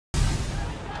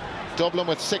Dublin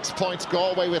with 6 points,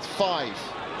 Galway with 5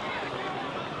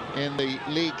 in the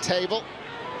league table.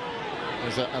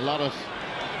 There's a lot of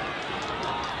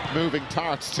moving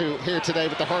parts to here today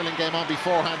with the hurling game on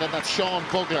beforehand, and that's Sean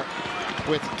Bugler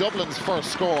with Dublin's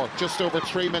first score, just over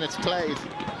 3 minutes played.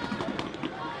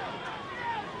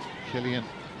 Killian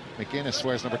McGuinness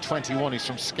wears number 21, he's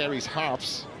from Skerries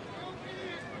Harps.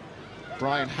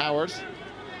 Brian Howard.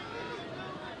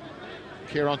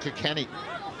 Kieran Kilkenny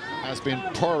has been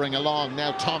purring along.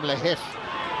 Now Tom Lahiff.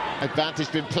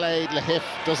 Advantage been played. Lahiff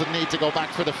doesn't need to go back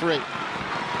for the free.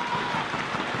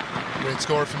 Great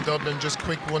score from Dublin, just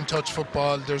quick one-touch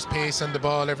football. There's pace on the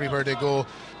ball everywhere they go.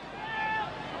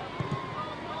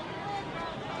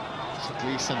 So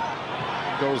Gleeson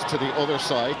goes to the other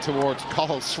side towards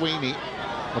Cathal Sweeney.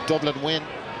 But Dublin win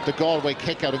the Galway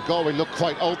kick-out, and Galway look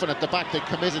quite open at the back. They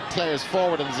committed players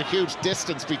forward, and there's a huge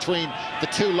distance between the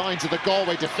two lines of the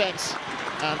Galway defence.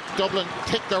 And Dublin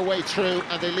pick their way through,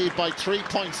 and they lead by 3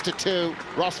 points to 2.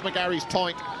 Ross McGarry's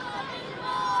point.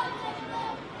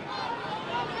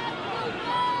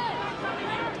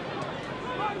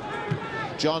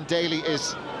 John Daly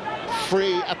is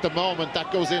free at the moment.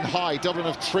 That goes in high. Dublin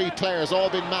have 3 players, all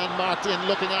been man-marked in,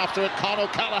 looking after it. Con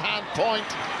O'Callaghan point.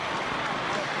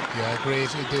 Yeah, great.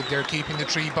 They're keeping the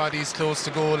 3 bodies close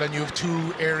to goal, and you have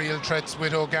 2 aerial threats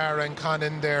with O'Gara and Con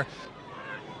in there.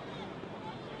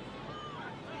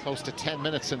 Close to 10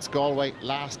 minutes since Galway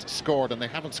last scored, and they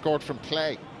haven't scored from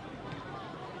play.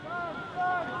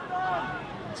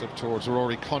 It's up towards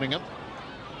Rory Cunningham.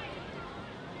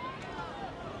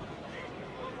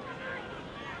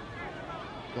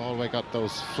 Galway got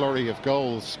those flurry of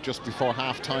goals just before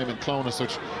half-time in Clones,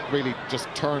 which really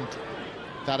just turned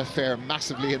that affair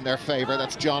massively in their favour.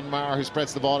 That's John Maher, who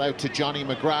spreads the ball out to Johnny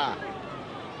McGrath.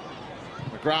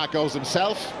 McGrath goes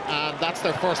himself, and that's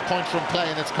their first point from play,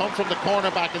 and it's come from the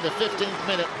cornerback in the 15th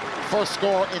minute. First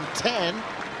score in 10.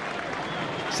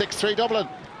 6-3 Dublin.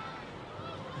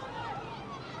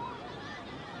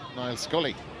 Niall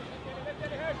Scully.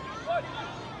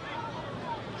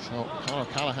 So Conor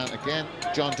Callaghan again.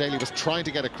 John Daly was trying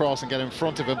to get across and get in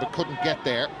front of him, but couldn't get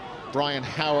there. Brian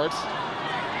Howard.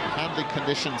 Handling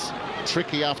conditions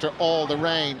tricky after all the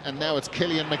rain, and now it's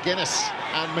Killian McGuinness,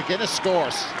 and McGuinness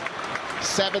scores.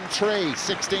 7-3,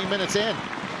 16 minutes in.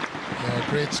 Yeah,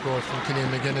 great score from Killian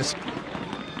McGuinness.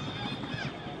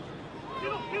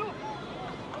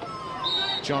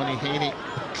 Johnny Heaney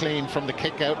clean from the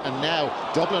kick out, and now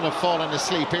Dublin have fallen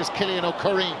asleep. Here's Cillian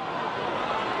O'Curreen.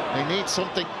 They need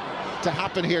something to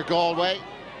happen here, Galway,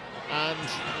 and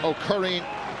O'Curreen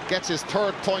gets his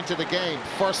 3rd point of the game,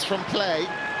 first from play,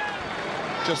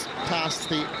 just past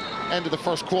the end of the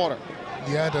first quarter.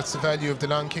 Yeah, that's the value of the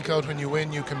long kick out. When you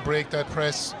win, you can break that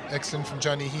press. Excellent from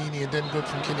Johnny Heaney, and then good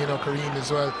from Cillian O'Curreen as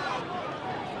well.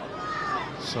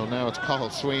 So now it's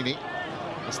Cathal Sweeney.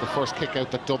 That's the first kick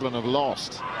out that Dublin have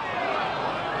lost.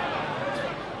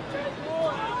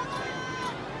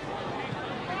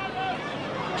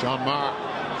 John Maher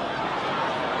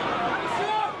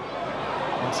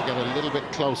wants to get a little bit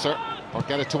closer or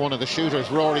get it to one of the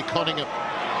shooters. Rory Cunningham.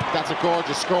 That's a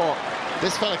gorgeous score.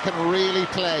 This fella can really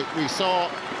play. We saw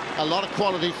a lot of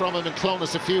quality from him in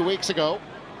Clones a few weeks ago.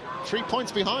 3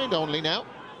 points behind only now.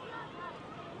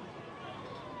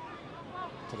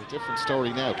 But a different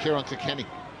story now. Kieran Kilkenny.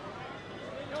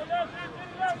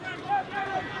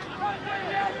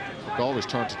 Galway's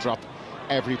turn to drop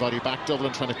everybody back.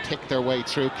 Dublin trying to pick their way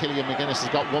through. Killian McGuinness has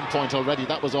got 1 point already.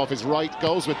 That was off his right.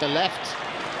 Goes with the left.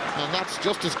 And that's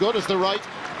just as good as the right.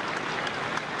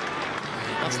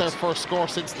 That's their first score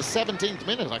since the 17th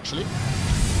minute, actually.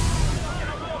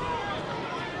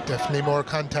 Definitely more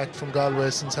contact from Galway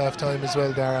since half-time as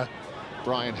well, Dara.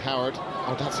 Brian Howard.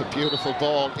 Oh, that's a beautiful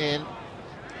ball in.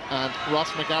 And Ross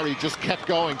McGarry just kept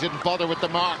going, didn't bother with the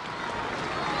mark.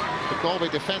 The Galway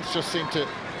defence just seemed to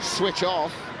switch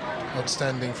off.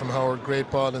 Outstanding from Howard, great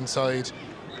ball inside.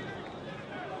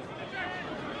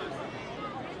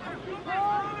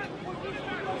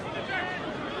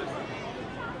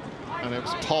 And it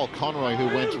was Paul Conroy who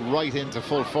went right into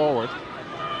full forward.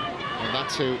 And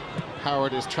that's who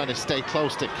Howard is trying to stay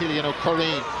close to. Cillian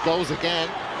O'Curreen goes again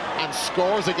and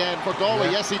scores again for Galway.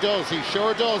 Yeah. Yes, he does. He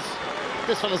sure does.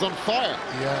 This fella's on fire.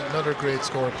 Yeah, another great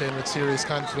score, playing with serious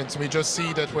confidence. And we just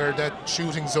see that where that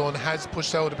shooting zone has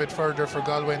pushed out a bit further for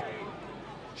Galway.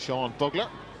 Sean Bugler.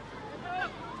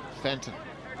 Fenton.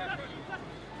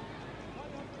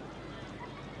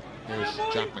 Here's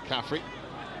Jack McCaffrey.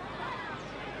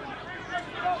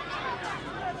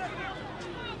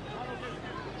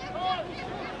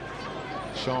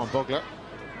 Sean Bugler.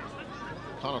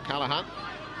 Conor Callaghan.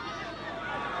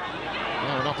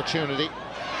 Now an opportunity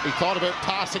He thought about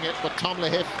passing it, but Tom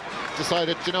Lahiff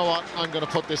decided, you know what, I'm going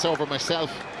to put this over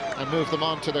myself and move them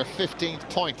on to their 15th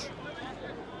point.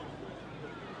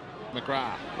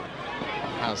 McGrath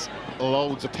has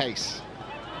loads of pace.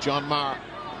 John Maher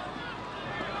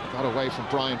got away from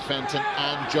Brian Fenton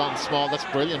and John Small. That's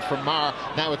brilliant from Maher.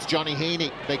 Now it's Johnny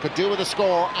Heaney. They could do with a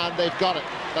score, and they've got it.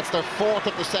 That's their 4th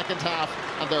of the second half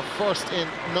and their first in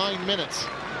 9 minutes.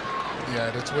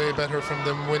 Yeah, that's way better from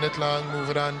them. Win it long, move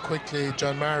it on quickly.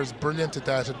 John Maher is brilliant at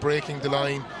that, at breaking the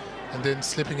line and then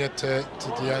slipping it to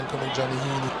the oncoming Johnny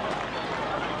Heaney.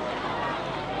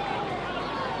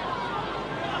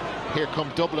 Here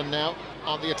come Dublin now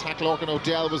on the attack. Lorcan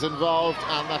O'Dell was involved,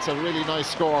 and that's a really nice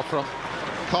score from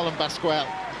Colin Basquel.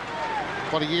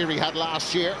 What a year he had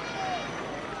last year.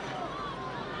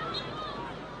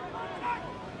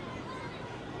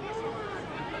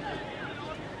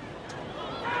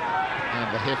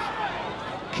 And the hit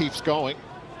keeps going.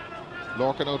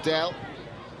 Lorcan O'Dell.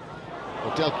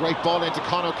 O'Dell, great ball into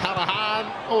Con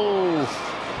O'Callaghan. Oh,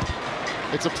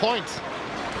 it's a point.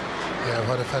 Yeah,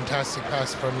 what a fantastic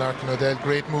pass from Lorcan O'Dell.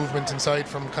 Great movement inside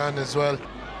from Con as well.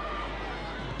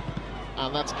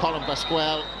 And that's Colin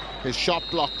Basquel, his shot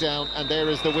blocked down, and there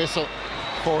is the whistle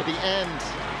for the end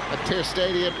at Pearse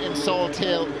Stadium in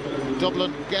Salthill.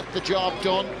 Dublin get the job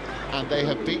done, and they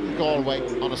have beaten Galway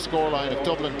on a scoreline of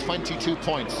Dublin 22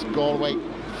 points, Galway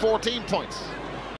 14 points.